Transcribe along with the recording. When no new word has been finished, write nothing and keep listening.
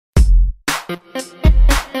What's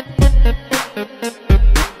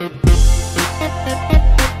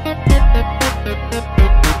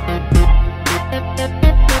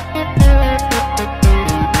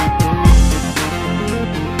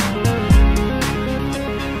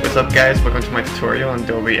up guys, welcome to my tutorial on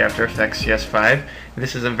Adobe After Effects CS5.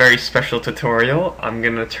 This is a very special tutorial. I'm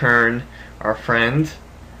going to turn our friend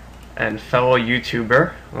and fellow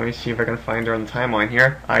YouTuber, let me see if I can find her on the timeline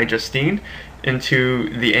here, iJustine, into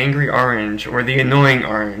the angry orange, or the annoying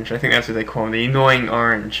orange. I think that's what they call him, the annoying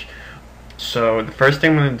orange. So the first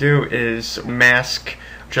thing I'm going to do is mask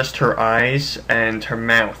just her eyes and her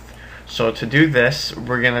mouth. So to do this,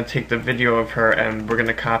 we're going to take the video of her and we're going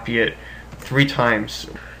to copy it 3 times.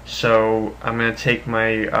 So I'm going to take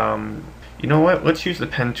my, you know what, let's use the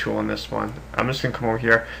pen tool on this one. I'm just going to come over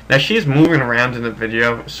here. Now she is moving around in the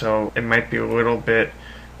video, so it might be a little bit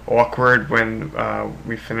awkward when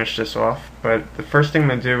we finish this off. But the first thing I'm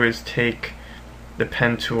going to do is take the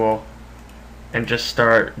pen tool and just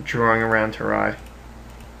start drawing around her eye.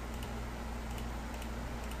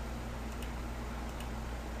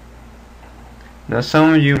 Now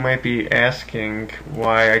some of you might be asking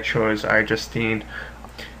why I chose iJustine.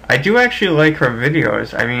 I do actually like her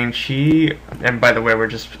videos. I mean, and by the way, we're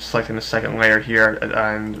just selecting the second layer here,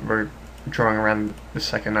 and we're drawing around the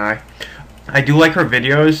second eye. I do like her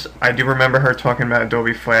videos. I do remember her talking about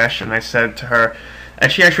Adobe Flash, and I said to her,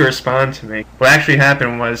 and she actually responded to me. What actually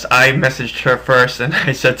happened was I messaged her first, and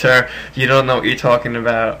I said to her, you don't know what you're talking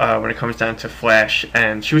about when it comes down to Flash,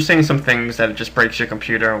 and she was saying some things that it just breaks your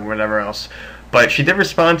computer or whatever else. But she did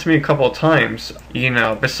respond to me a couple of times. You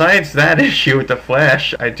know, besides that issue with the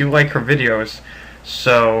Flash, I do like her videos.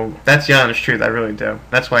 So that's the honest truth, I really do.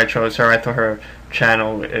 That's why I chose her. I thought her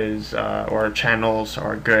channel is, or channels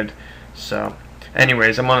are good. So,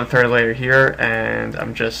 anyways, I'm on the third layer here, and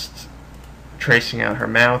I'm just tracing out her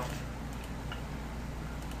mouth.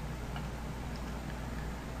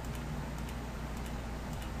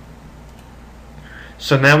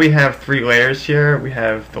 So now we have 3 layers here. We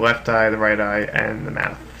have the left eye, the right eye, and the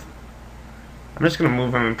mouth. I'm just going to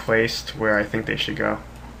move them in place to where I think they should go.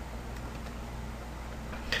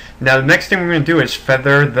 Now the next thing we're going to do is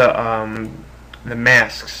feather the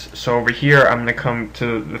masks. So over here I'm going to come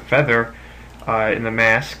to the feather in the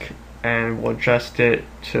mask, and we'll adjust it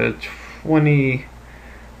to 24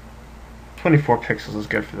 pixels is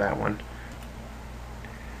good for that one.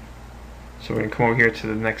 So we're going to come over here to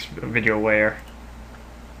the next video layer,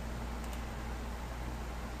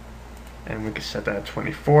 and we can set that at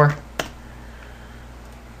 24.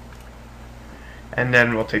 And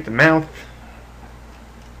then we'll take the mouth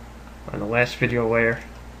on the last video layer,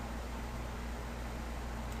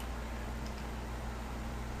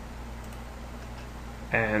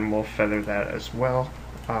 and we'll feather that as well.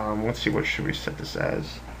 Let's see, what should we set this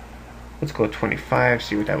as? Let's go 25,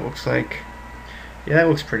 see what that looks like. Yeah, that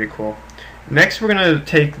looks pretty cool. Next we're going to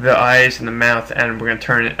take the eyes and the mouth and we're going to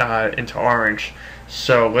turn it into orange.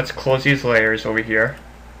 So let's close these layers over here,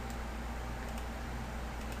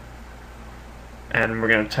 and we're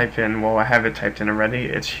going to type in, well, I have it typed in already,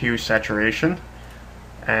 it's hue saturation,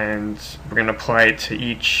 and we're going to apply it to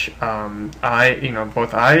each eye, you know,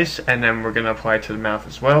 both eyes, and then we're going to apply it to the mouth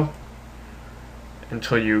as well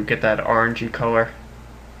until you get that orangey color.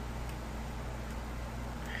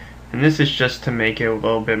 And this is just to make it a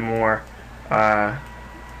little bit more, I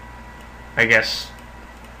guess,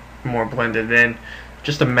 more blended in,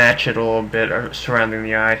 just to match it a little bit surrounding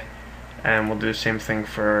the eye. And we'll do the same thing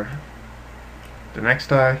for the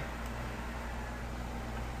next eye,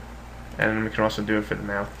 and we can also do it for the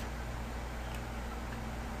mouth.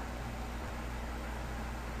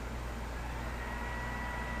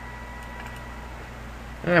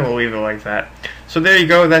 And we'll leave it like that. So there you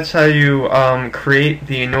go, that's how you create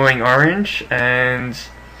the annoying orange. And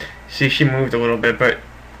see, she moved a little bit, but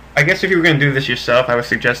I guess if you were going to do this yourself, I would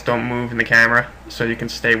suggest don't move in the camera so you can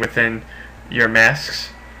stay within your masks.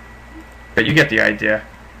 But you get the idea.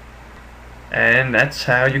 And that's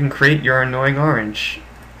how you can create your annoying orange.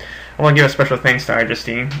 I want to give a special thanks to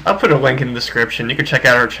iJustine. I'll put a link in the description. You can check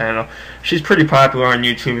out her channel. She's pretty popular on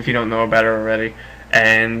YouTube if you don't know about her already.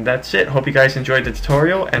 And that's it. Hope you guys enjoyed the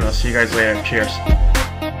tutorial, and I'll see you guys later. Cheers.